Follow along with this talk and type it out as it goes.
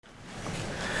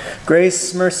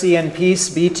Grace, mercy, and peace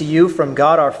be to you from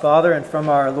God our Father and from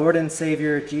our Lord and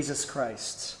Savior, Jesus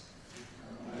Christ.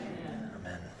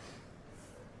 Amen.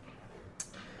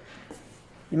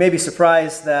 You may be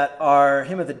surprised that our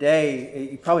hymn of the day,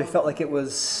 you probably felt like it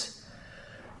was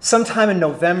sometime in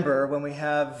November when we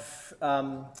have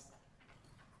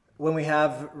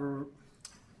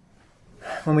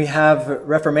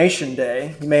Reformation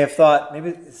Day. You may have thought, maybe,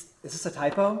 is this a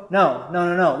typo?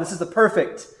 No. This is the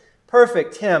perfect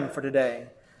hymn for today,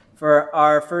 for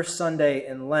our first Sunday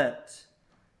in Lent.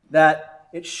 That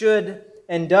it should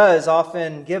and does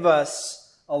often give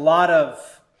us a lot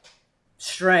of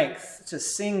strength to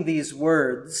sing these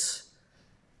words,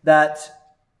 that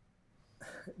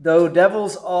though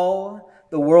devils all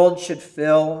the world should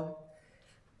fill,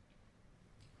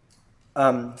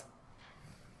 all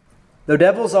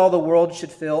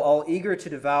eager to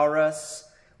devour us,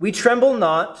 we tremble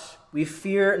not, we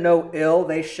fear no ill,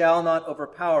 they shall not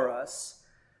overpower us.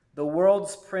 The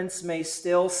world's prince may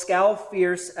still scowl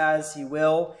fierce as he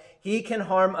will, he can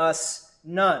harm us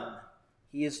none.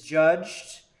 He is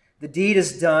judged, the deed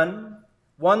is done,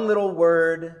 one little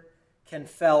word can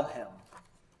fell him.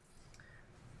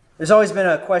 There's always been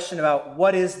a question about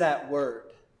what is that word?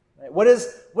 Right? What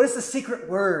is the secret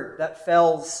word that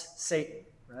fells Satan,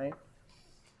 right?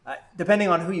 Depending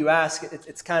on who you ask,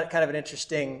 it's kind of an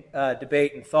interesting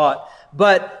debate and thought.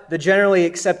 But the generally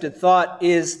accepted thought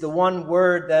is the one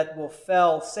word that will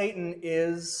fell Satan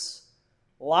is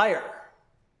liar.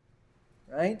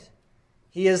 Right?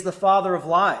 He is the father of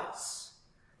lies.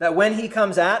 That when he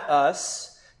comes at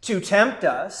us to tempt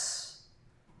us,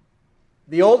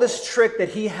 the oldest trick that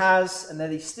he has and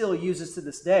that he still uses to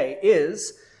this day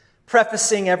is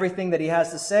prefacing everything that he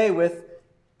has to say with,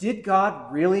 did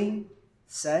God really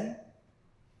say?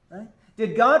 Right?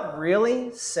 Did God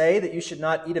really say that you should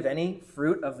not eat of any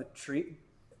fruit of the tree?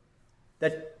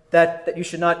 That you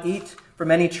should not eat from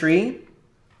any tree?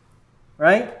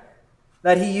 Right?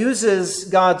 That he uses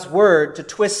God's word to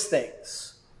twist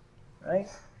things. Right?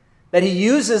 That he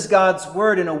uses God's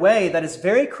word in a way that is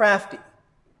very crafty.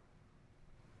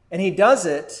 And he does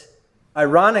it,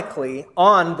 ironically,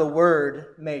 on the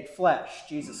Word made flesh,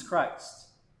 Jesus Christ.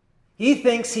 He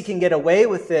thinks he can get away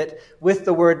with it with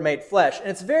the Word made flesh. And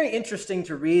it's very interesting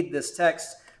to read this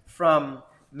text from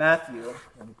Matthew.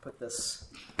 Let me put this.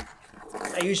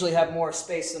 I usually have more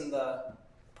space in the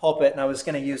pulpit, and I was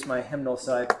going to use my hymnal,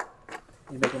 so I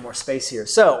need to make more space here.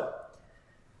 So,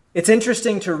 it's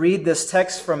interesting to read this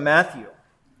text from Matthew,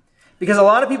 because a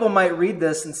lot of people might read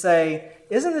this and say,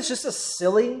 isn't this just a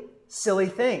silly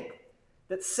thing?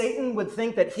 That Satan would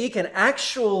think that he can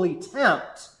actually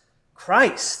tempt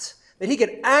Christ, that he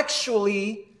could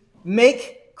actually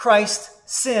make Christ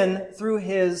sin through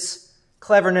his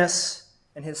cleverness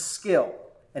and his skill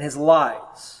and his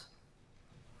lies.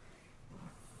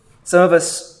 Some of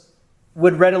us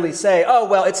would readily say, oh,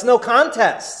 well, it's no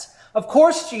contest. Of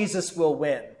course Jesus will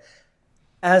win.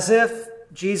 As if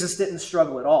Jesus didn't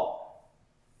struggle at all.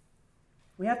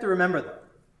 We have to remember, though,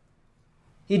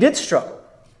 he did struggle.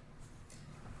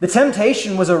 The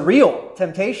temptation was a real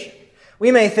temptation.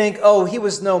 We may think, oh, he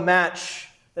was no match,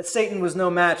 that Satan was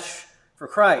no match for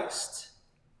Christ.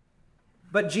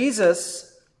 But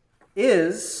Jesus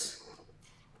is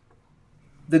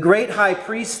the great high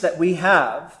priest that we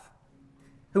have,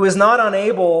 who is not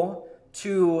unable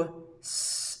to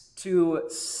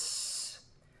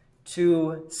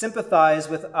sympathize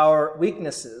with our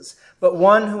weaknesses, but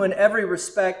one who in every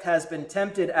respect has been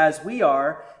tempted as we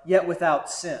are, yet without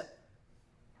sin.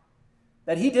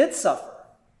 That he did suffer.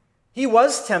 He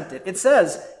was tempted. It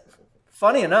says,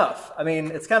 funny enough,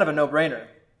 it's kind of a no-brainer.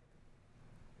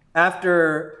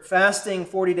 After fasting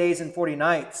 40 days and 40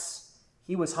 nights,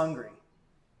 he was hungry.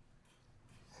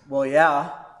 Well,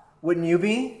 yeah, wouldn't you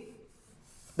be?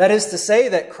 That is to say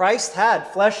that Christ had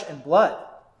flesh and blood.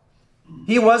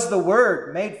 He was the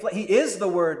Word made flesh. He is the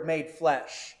Word made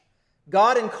flesh.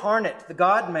 God incarnate, the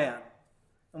God-man.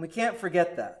 And we can't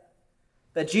forget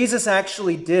that Jesus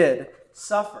actually did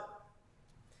suffer.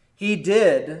 He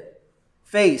did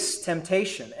face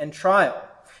temptation and trial.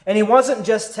 And he wasn't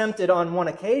just tempted on one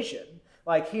occasion,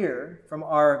 like here from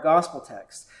our gospel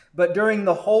text, but during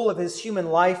the whole of his human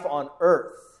life on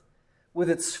earth, with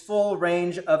its full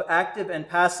range of active and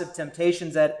passive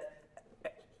temptations at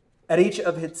each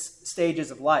of its stages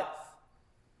of life.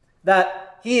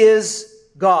 That he is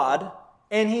God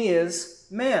and he is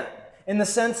man, in the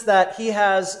sense that he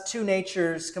has two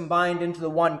natures combined into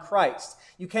the one Christ.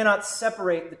 You cannot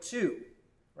separate the two,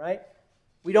 right?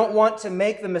 We don't want to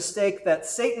make the mistake that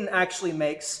Satan actually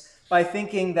makes by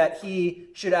thinking that he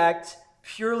should act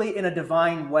purely in a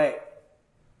divine way,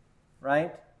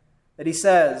 right? that he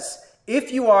says,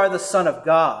 if you are the Son of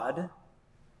God,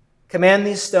 command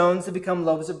these stones to become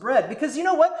loaves of bread. Because you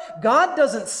know what? God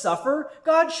doesn't suffer.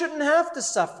 God shouldn't have to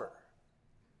suffer.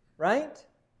 Right?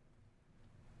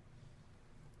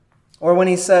 Or when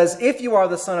he says, if you are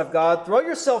the Son of God, throw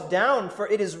yourself down, for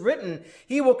it is written,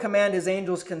 he will command his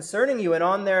angels concerning you, and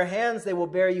on their hands they will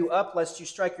bear you up, lest you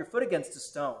strike your foot against a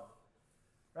stone.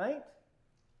 Right?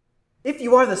 If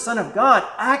you are the Son of God,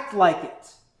 act like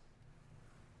it.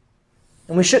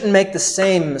 And we shouldn't make the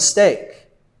same mistake.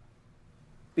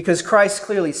 Because Christ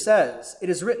clearly says, it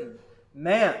is written,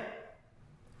 man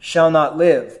shall not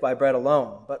live by bread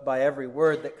alone, but by every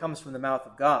word that comes from the mouth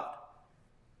of God.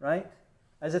 Right?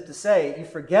 As if to say, you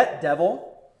forget,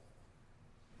 devil,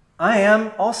 I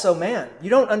am also man. You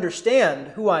don't understand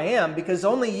who I am because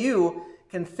only you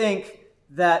can think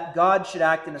that God should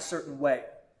act in a certain way.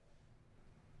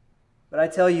 But I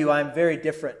tell you, I'm very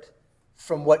different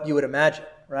from what you would imagine,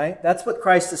 right? That's what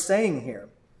Christ is saying here.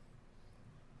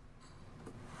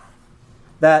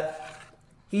 That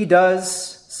he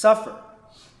does suffer.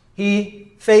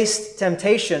 He faced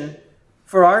temptation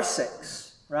for our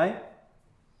sakes, right?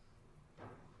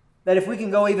 That if we can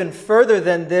go even further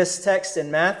than this text in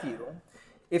Matthew,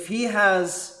 if he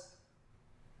has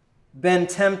been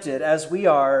tempted as we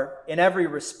are in every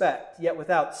respect, yet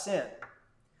without sin,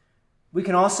 we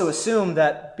can also assume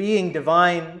that being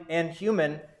divine and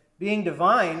human, being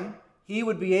divine, he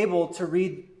would be able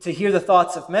to hear the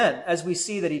thoughts of men, as we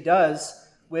see that he does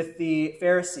with the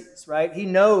Pharisees, right? He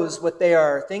knows what they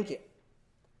are thinking.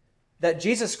 That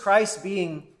Jesus Christ,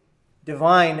 being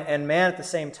divine and man at the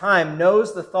same time,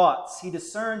 knows the thoughts. He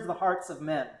discerns the hearts of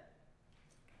men.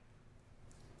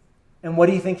 And what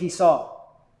do you think he saw?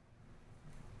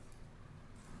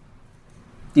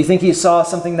 Do you think he saw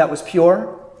something that was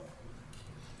pure?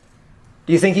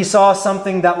 Do you think he saw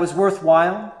something that was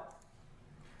worthwhile?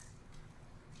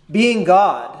 Being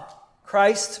God,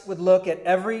 Christ would look at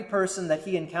every person that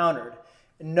he encountered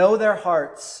and know their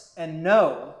hearts and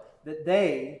know that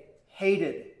they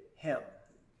hated him.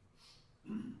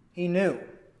 He knew.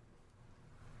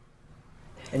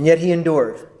 And yet he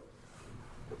endured.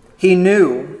 He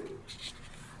knew,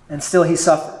 and still he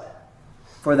suffered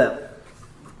for them,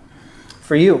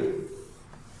 for you.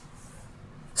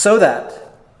 So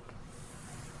that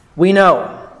we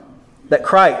know that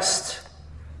Christ,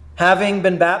 having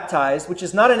been baptized, which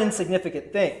is not an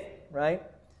insignificant thing, right?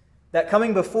 That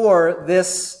coming before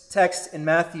this text in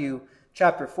Matthew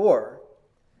chapter 4,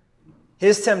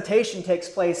 his temptation takes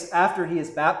place after he is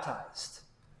baptized.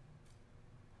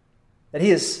 That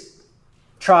he is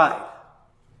tried.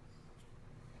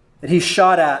 That he's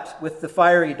shot at with the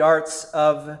fiery darts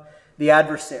of the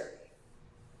adversary.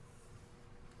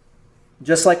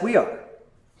 Just like we are.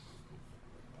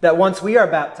 That once we are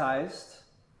baptized,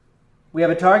 we have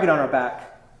a target on our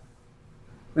back.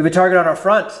 We have a target on our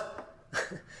front.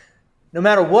 No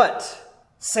matter what,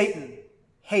 Satan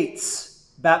hates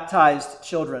baptized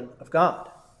children of God.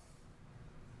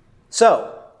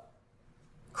 So,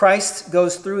 Christ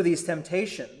goes through these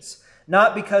temptations,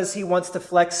 not because he wants to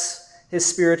flex his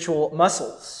spiritual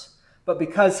muscles, but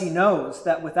because he knows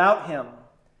that without him,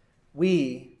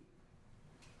 we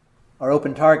are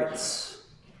open targets.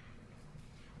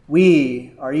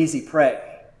 We are easy prey.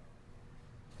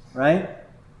 Right?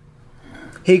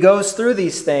 He goes through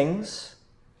these things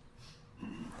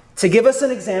to give us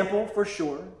an example, for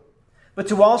sure, but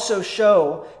to also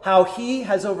show how he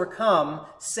has overcome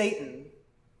Satan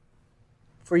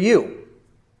for you.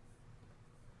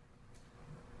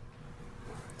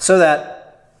 So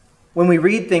that when we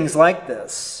read things like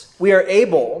this, we are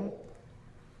able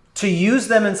to use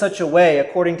them in such a way,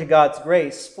 according to God's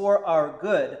grace, for our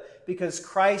good, because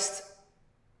Christ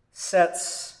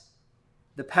sets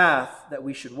the path that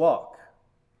we should walk.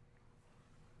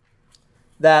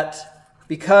 That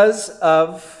because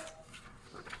of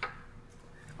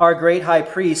our great high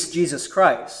priest, Jesus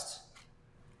Christ,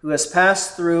 who has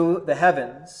passed through the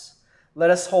heavens, let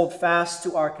us hold fast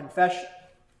to our confession,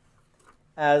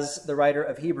 as the writer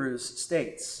of Hebrews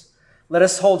states. Let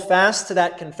us hold fast to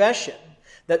that confession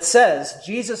that says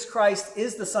Jesus Christ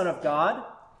is the Son of God.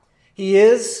 He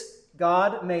is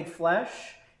God made flesh.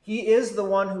 He is the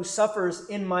one who suffers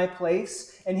in my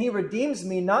place, and he redeems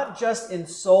me not just in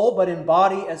soul, but in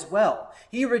body as well.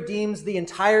 He redeems the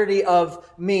entirety of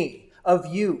me, of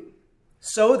you,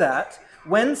 so that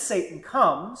when Satan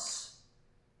comes,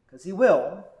 because he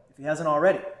will, if he hasn't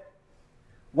already,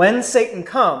 when Satan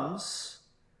comes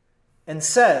and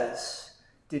says,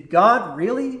 did God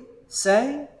really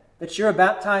say that you're a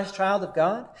baptized child of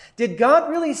God? Did God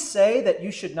really say that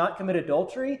you should not commit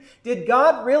adultery? Did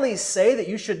God really say that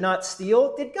you should not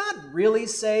steal? Did God really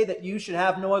say that you should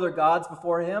have no other gods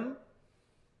before Him?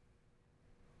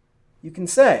 You can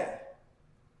say,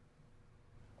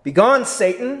 "Begone,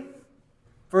 Satan,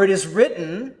 for it is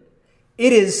written,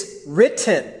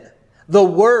 the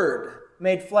Word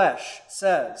made flesh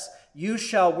says, you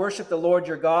shall worship the Lord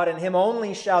your God, and Him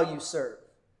only shall you serve.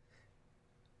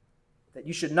 That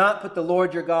you should not put the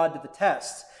Lord your God to the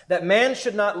test, that man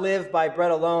should not live by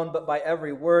bread alone, but by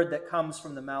every word that comes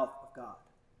from the mouth of God."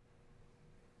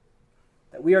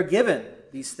 That we are given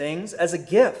these things as a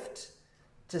gift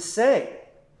to say,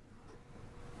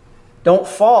 don't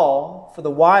fall for the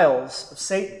wiles of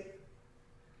Satan.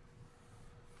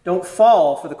 Don't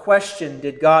fall for the question,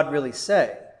 did God really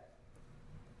say?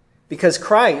 Because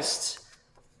Christ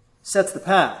sets the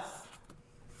path.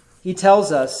 He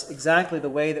tells us exactly the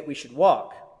way that we should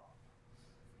walk,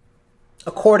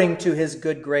 according to His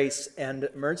good grace and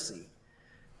mercy,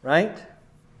 right?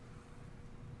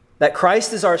 That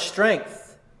Christ is our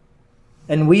strength,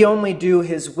 and we only do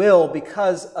His will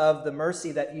because of the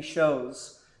mercy that He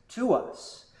shows to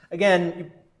us.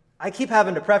 Again, I keep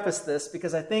having to preface this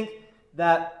because I think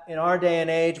that in our day and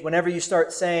age, whenever you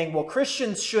start saying, well,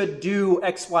 Christians should do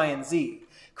X, Y, and Z,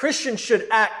 Christians should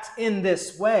act in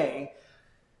this way,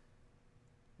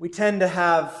 we tend to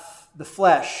have the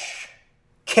flesh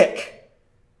kick.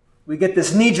 We get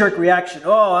this knee-jerk reaction.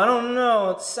 Oh, I don't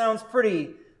know. It sounds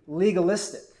pretty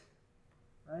legalistic.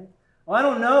 Right? Well, I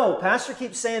don't know. Pastor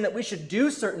keeps saying that we should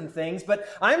do certain things, but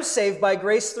I'm saved by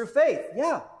grace through faith.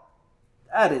 Yeah,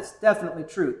 that is definitely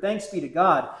true. Thanks be to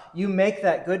God. You make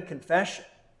that good confession.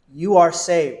 You are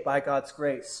saved by God's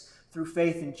grace through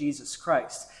faith in Jesus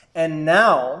Christ. And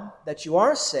now that you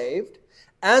are saved,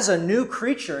 as a new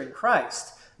creature in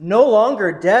Christ, no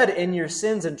longer dead in your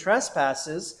sins and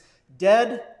trespasses,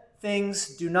 dead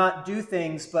things do not do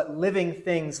things, but living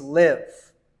things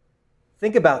live.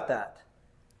 Think about that.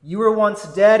 You were once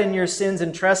dead in your sins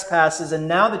and trespasses, and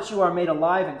now that you are made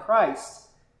alive in Christ,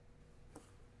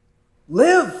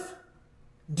 live,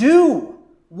 do,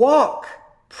 walk,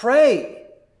 pray,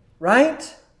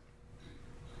 right?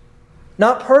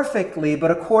 Not perfectly,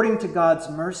 but according to God's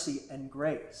mercy and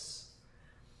grace.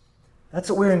 That's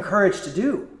what we're encouraged to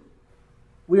do.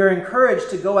 We are encouraged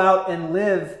to go out and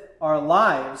live our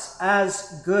lives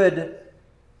as good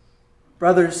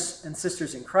brothers and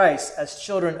sisters in Christ, as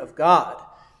children of God,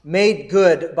 made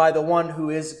good by the one who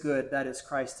is good, that is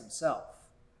Christ Himself.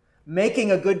 Making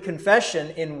a good confession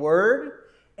in word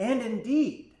and in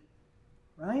deed,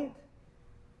 right?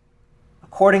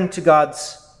 According to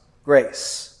God's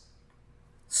grace,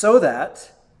 so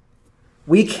that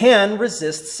we can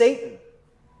resist Satan.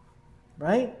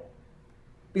 Right?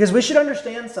 Because we should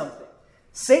understand something.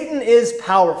 Satan is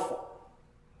powerful.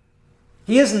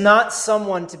 He is not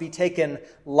someone to be taken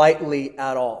lightly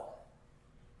at all.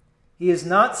 He is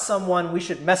not someone we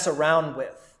should mess around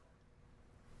with.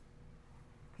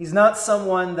 He's not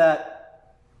someone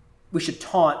that we should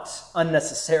taunt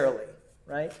unnecessarily,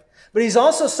 right? But he's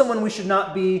also someone we should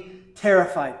not be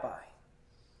terrified by.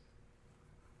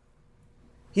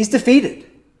 He's defeated.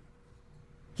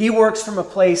 He works from a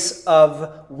place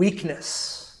of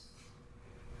weakness.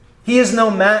 He is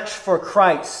no match for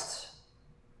Christ.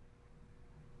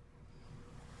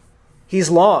 He's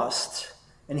lost,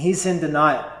 and he's in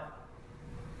denial.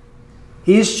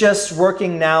 He's just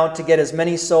working now to get as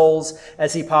many souls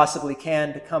as he possibly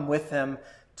can to come with him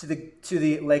to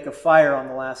the lake of fire on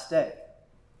the last day.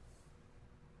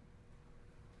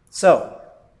 So,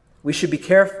 we should be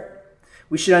careful.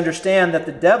 We should understand that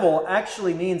the devil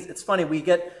actually means, it's funny, we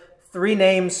get 3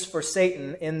 names for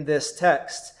Satan in this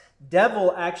text.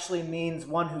 Devil actually means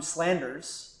one who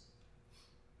slanders,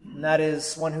 and that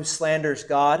is one who slanders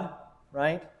God,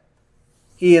 right?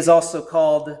 He is also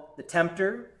called the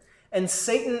tempter, and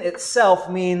Satan itself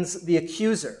means the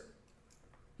accuser.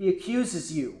 He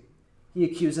accuses you. He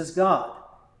accuses God.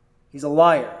 He's a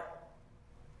liar.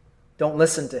 Don't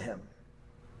listen to him.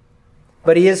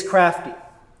 But he is crafty.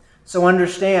 So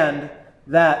understand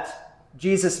that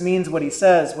Jesus means what he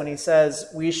says when he says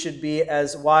we should be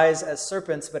as wise as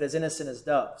serpents but as innocent as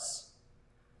doves.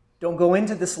 Don't go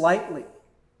into this lightly.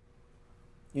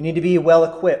 You need to be well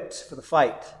equipped for the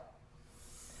fight.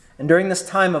 And during this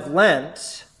time of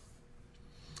Lent,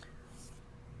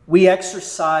 we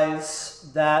exercise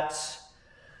that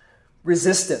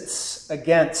resistance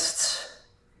against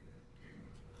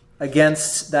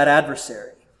that adversary.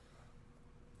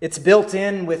 It's built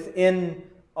in within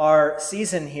our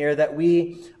season here that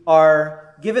we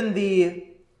are given the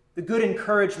good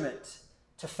encouragement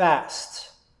to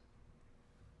fast.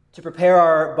 to prepare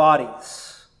our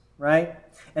bodies, right?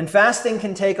 And fasting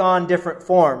can take on different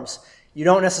forms. You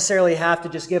don't necessarily have to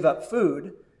just give up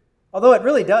food, although it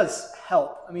really does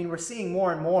help. I mean, we're seeing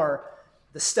more and more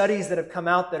the studies that have come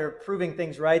out that are proving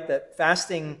things right, that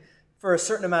fasting for a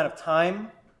certain amount of time,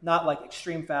 not like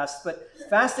extreme fast, but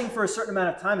fasting for a certain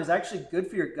amount of time is actually good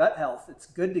for your gut health. It's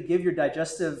good to give your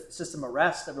digestive system a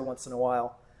rest every once in a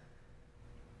while.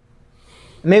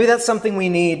 Maybe that's something we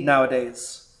need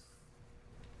nowadays.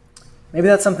 Maybe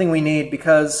that's something we need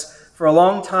because for a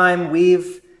long time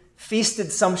we've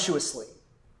feasted sumptuously.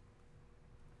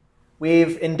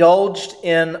 We've indulged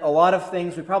in a lot of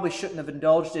things we probably shouldn't have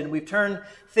indulged in. We've turned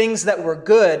things that were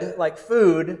good, like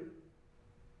food,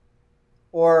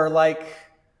 or like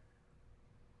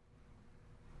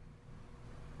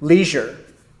leisure.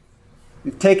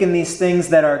 We've taken these things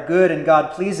that are good and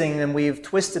God-pleasing and we've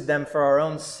twisted them for our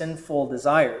own sinful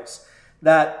desires.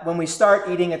 That when we start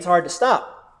eating, it's hard to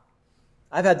stop.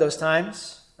 I've had those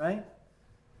times, right?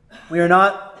 We're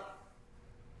not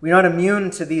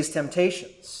immune to these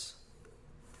temptations.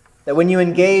 That when you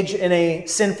engage in a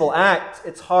sinful act,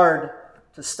 it's hard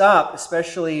to stop,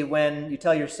 especially when you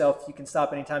tell yourself you can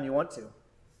stop anytime you want to,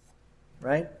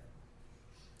 right?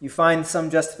 You find some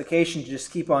justification to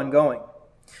just keep on going.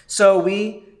 So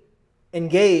we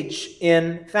engage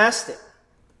in fasting,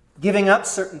 giving up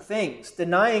certain things,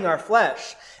 denying our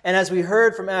flesh. And as we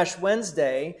heard from Ash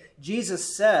Wednesday,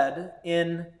 Jesus said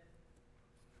to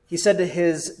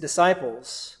his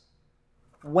disciples,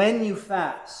 when you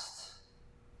fast,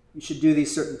 you should do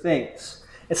these certain things.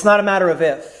 It's not a matter of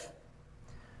if,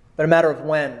 but a matter of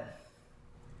when.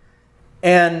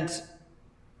 And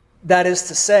that is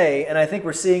to say, and I think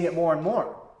we're seeing it more and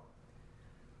more,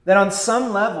 that on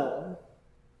some level,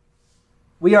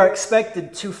 we are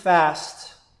expected to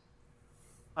fast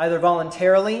either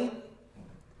voluntarily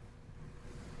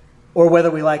or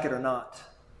whether we like it or not.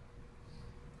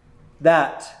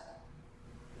 That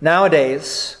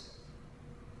nowadays,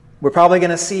 we're probably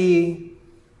going to see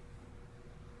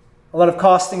a lot of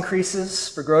cost increases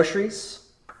for groceries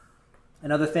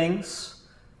and other things.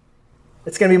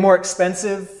 It's going to be more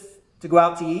expensive to go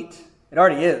out to eat. It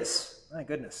already is. My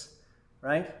goodness,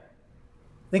 right?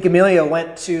 I think Amelia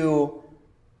went to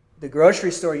the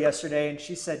grocery store yesterday and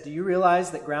she said, do you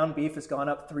realize that ground beef has gone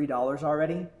up $3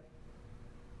 already?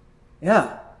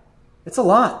 Yeah, it's a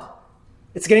lot.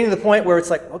 It's getting to the point where it's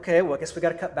like, okay, well, I guess we got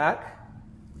to cut back.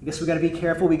 I guess we got to be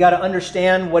careful. We got to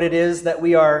understand what it is that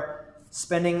we are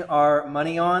spending our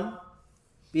money on,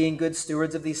 being good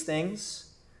stewards of these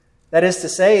things. That is to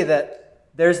say that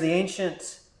there's the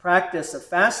ancient practice of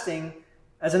fasting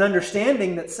as an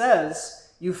understanding that says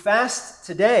you fast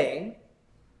today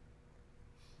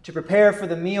to prepare for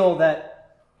the meal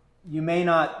that you may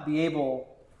not be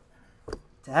able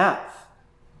to have.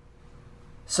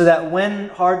 So that when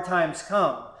hard times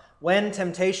come, when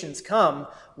temptations come,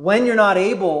 when you're not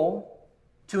able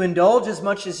to indulge as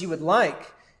much as you would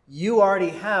like, you already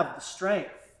have the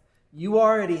strength. You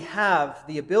already have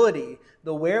the ability,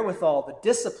 the wherewithal, the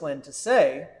discipline to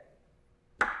say,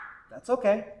 that's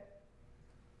okay.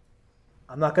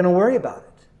 I'm not going to worry about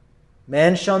it.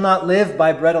 Man shall not live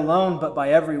by bread alone, but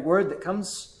by every word that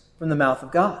comes from the mouth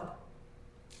of God.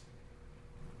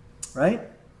 Right?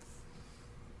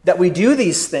 That we do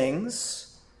these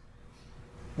things,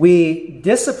 we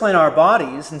discipline our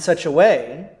bodies in such a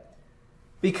way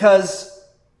because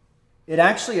it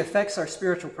actually affects our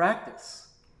spiritual practice.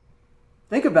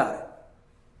 Think about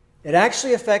it. It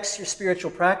actually affects your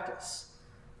spiritual practice.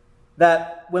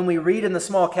 That when we read in the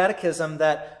small catechism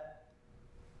that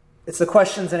it's the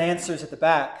questions and answers at the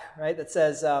back, right? That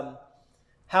says,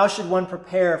 how should one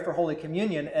prepare for Holy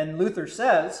Communion? And Luther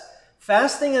says,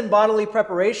 fasting and bodily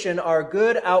preparation are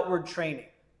good outward training,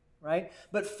 right?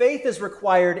 But faith is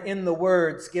required in the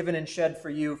words given and shed for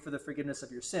you for the forgiveness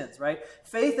of your sins, right?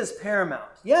 Faith is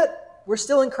paramount. Yet, we're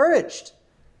still encouraged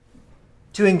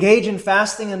to engage in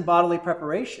fasting and bodily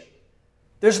preparation.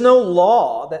 There's no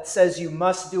law that says you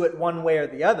must do it one way or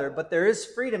the other, but there is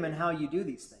freedom in how you do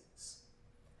these things.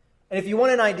 And if you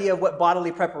want an idea of what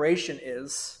bodily preparation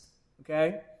is,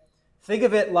 okay, think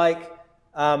of it like,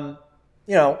 and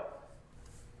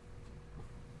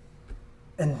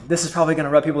this is probably going to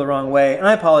rub people the wrong way, and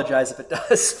I apologize if it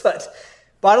does, but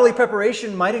bodily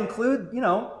preparation might include,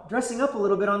 dressing up a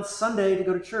little bit on Sunday to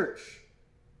go to church.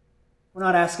 We're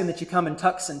not asking that you come in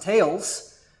tux and tails,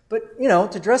 but,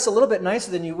 to dress a little bit nicer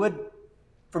than you would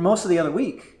for most of the other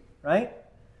week, right?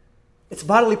 It's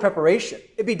bodily preparation.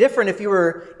 It'd be different if you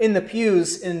were in the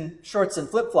pews in shorts and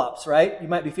flip-flops, right? You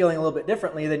might be feeling a little bit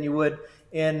differently than you would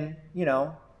in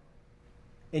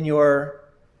your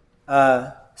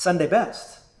Sunday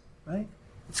best, right?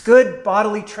 It's good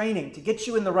bodily training to get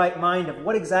you in the right mind of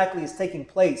what exactly is taking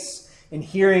place in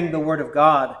hearing the Word of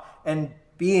God and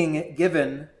being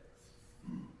given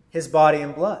His body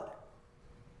and blood.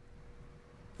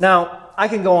 Now, I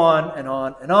can go on and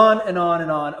on and on and on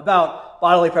and on about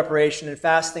bodily preparation and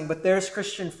fasting, but there's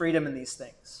Christian freedom in these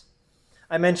things.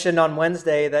 I mentioned on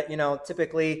Wednesday that,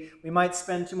 typically we might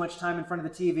spend too much time in front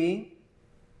of the TV,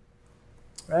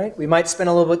 right? We might spend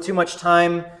a little bit too much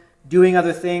time doing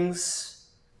other things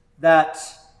that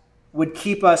would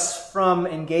keep us from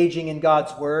engaging in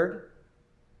God's Word.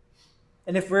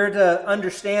 And if we're to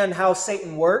understand how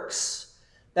Satan works,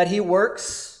 that he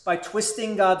works by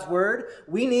twisting God's Word,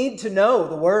 we need to know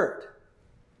the Word.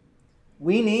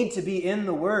 We need to be in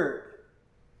the Word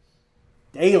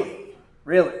daily,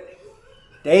 really.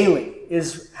 Daily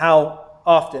is how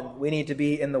often we need to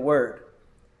be in the Word.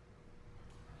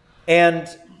 And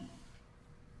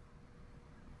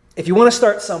if you want to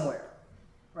start somewhere,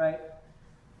 right?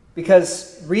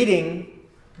 Because reading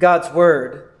God's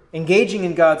Word, engaging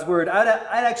in God's Word, I'd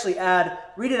actually add,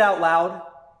 read it out loud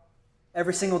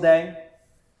every single day.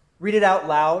 Read it out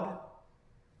loud.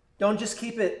 Don't just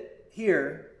keep it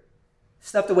here,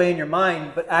 stuffed away in your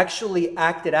mind, but actually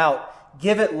act it out.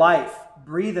 Give it life.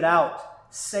 Breathe it out.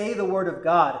 Say the Word of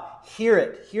God. Hear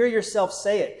it. Hear yourself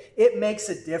say it. It makes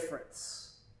a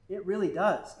difference. It really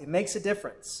does. It makes a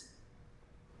difference.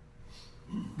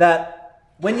 That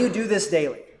when you do this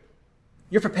daily,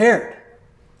 you're prepared.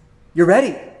 You're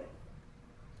ready.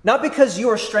 Not because you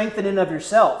are strengthened in of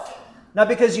yourself. Not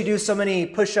because you do so many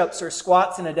push-ups or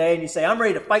squats in a day and you say, I'm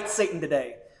ready to fight Satan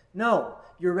today. No,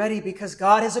 you're ready because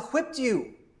God has equipped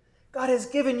you. God has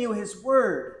given you His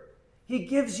Word. He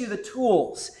gives you the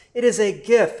tools. It is a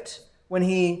gift when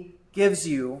He gives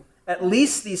you at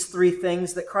least these three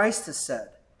things that Christ has said.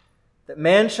 That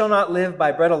man shall not live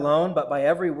by bread alone, but by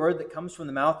every word that comes from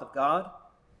the mouth of God.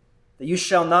 That you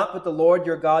shall not put the Lord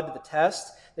your God to the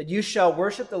test. That you shall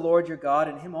worship the Lord your God,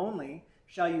 and Him only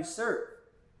shall you serve.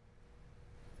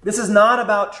 This is not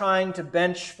about trying to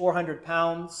bench 400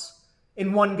 pounds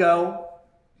in one go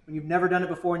when you've never done it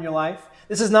before in your life.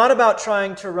 This is not about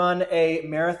trying to run a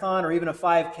marathon or even a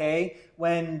 5K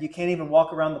when you can't even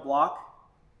walk around the block.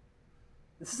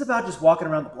 This is about just walking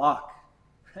around the block,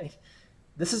 right?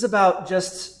 This is about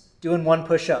just doing one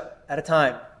push-up at a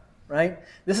time, right?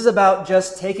 This is about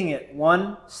just taking it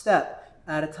one step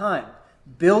at a time,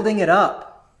 building it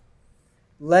up,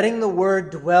 letting the Word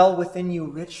dwell within you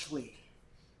richly,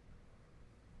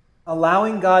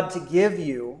 allowing God to give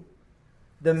you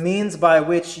the means by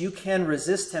which you can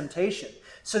resist temptation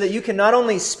so that you can not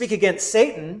only speak against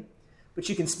Satan, but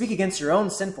you can speak against your own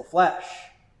sinful flesh.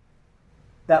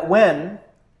 That when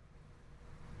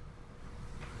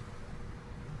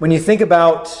you think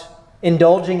about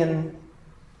indulging in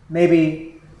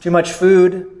maybe too much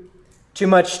food, too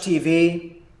much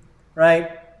TV,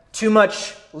 right? Too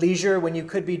much leisure when you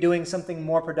could be doing something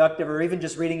more productive or even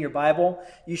just reading your Bible,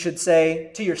 you should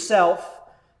say to yourself,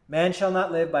 man shall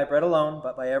not live by bread alone,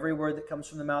 but by every word that comes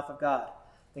from the mouth of God.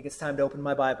 I think it's time to open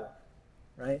my Bible,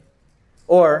 right?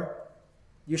 Or,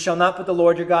 you shall not put the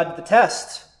Lord your God to the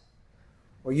test.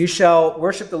 Or you shall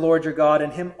worship the Lord your God,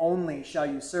 and Him only shall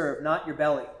you serve, not your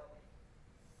belly,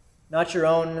 not your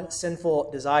own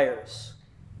sinful desires,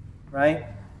 right?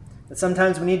 That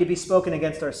sometimes we need to be spoken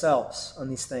against ourselves on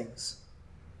these things.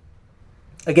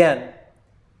 Again,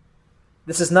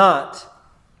 this is not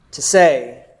to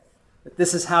say that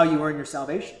this is how you earn your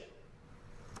salvation.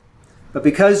 But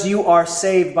because you are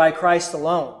saved by Christ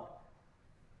alone,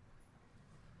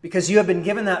 because you have been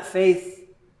given that faith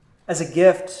as a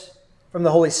gift from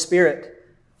the Holy Spirit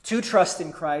to trust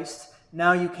in Christ,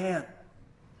 now you can.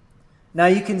 Now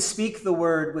you can speak the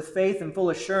Word with faith and full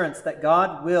assurance that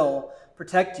God will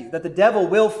protect you, that the devil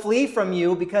will flee from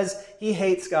you because he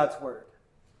hates God's Word.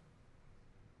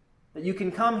 That you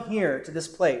can come here to this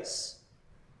place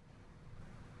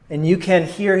and you can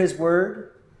hear His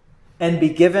Word and be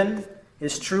given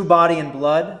His true body and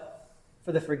blood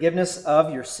for the forgiveness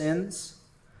of your sins,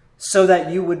 so that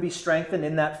you would be strengthened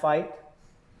in that fight,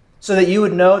 so that you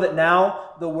would know that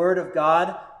now the Word of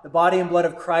God, the body and blood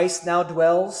of Christ now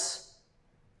dwells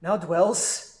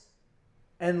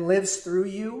and lives through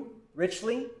you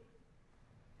richly,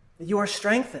 that you are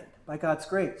strengthened by God's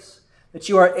grace, that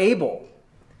you are able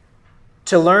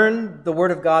to learn the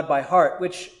Word of God by heart,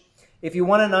 which, if you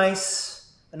want a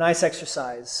nice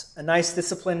exercise, a nice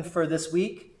discipline for this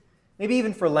week, maybe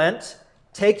even for Lent,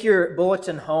 take your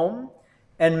bulletin home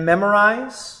and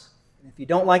memorize. If you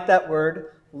don't like that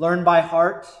word, learn by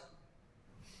heart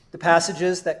the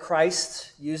passages that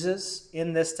Christ uses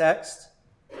in this text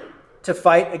to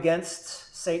fight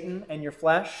against Satan and your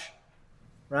flesh.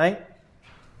 right?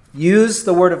 Use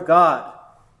the Word of God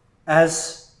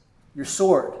as your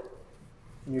sword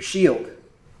and your shield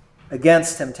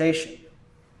against temptation,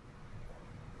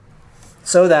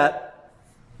 so that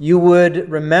you would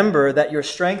remember that your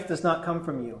strength does not come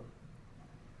from you.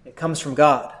 It comes from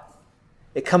God.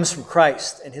 It comes from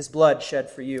Christ and His blood shed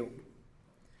for you.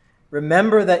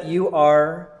 Remember that you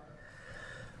are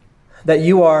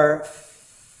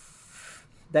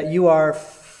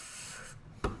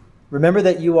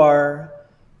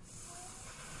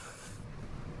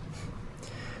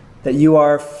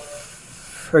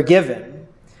forgiven,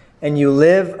 and you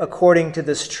live according to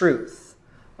this truth,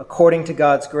 according to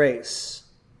God's grace.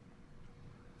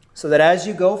 So that as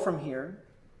you go from here,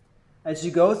 as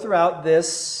you go throughout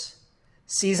this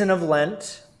season of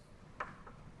Lent,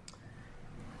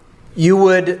 you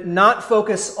would not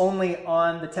focus only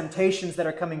on the temptations that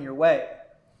are coming your way,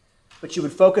 but you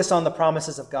would focus on the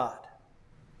promises of God.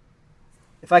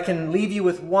 If I can leave you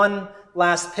with one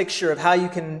last picture of how you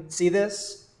can see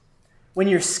this, when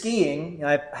you're skiing,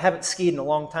 I haven't skied in a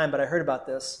long time, but I heard about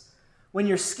this. When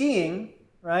you're skiing,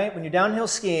 right, when you're downhill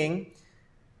skiing,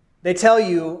 they tell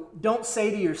you, don't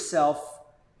say to yourself,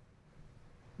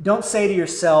 don't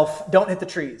hit the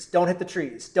trees, don't hit the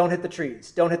trees, don't hit the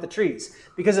trees, don't hit the trees.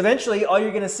 Because eventually all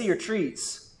you're going to see are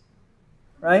trees,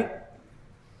 right?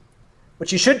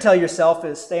 What you should tell yourself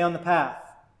is stay on the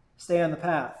path, stay on the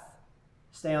path,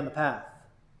 stay on the path.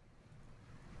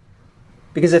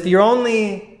 Because if you're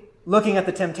only looking at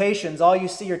the temptations, all you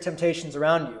see are temptations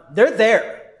around you. They're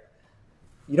there.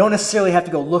 You don't necessarily have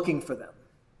to go looking for them.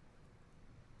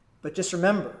 But just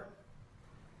remember,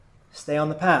 stay on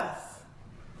the path.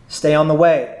 Stay on the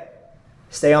way.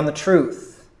 Stay on the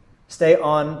truth. Stay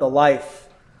on the life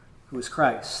who is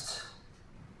Christ.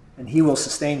 And He will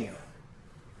sustain you.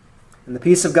 And the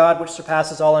peace of God, which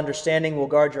surpasses all understanding, will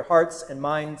guard your hearts and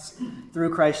minds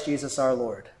through Christ Jesus our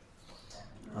Lord.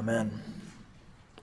 Amen.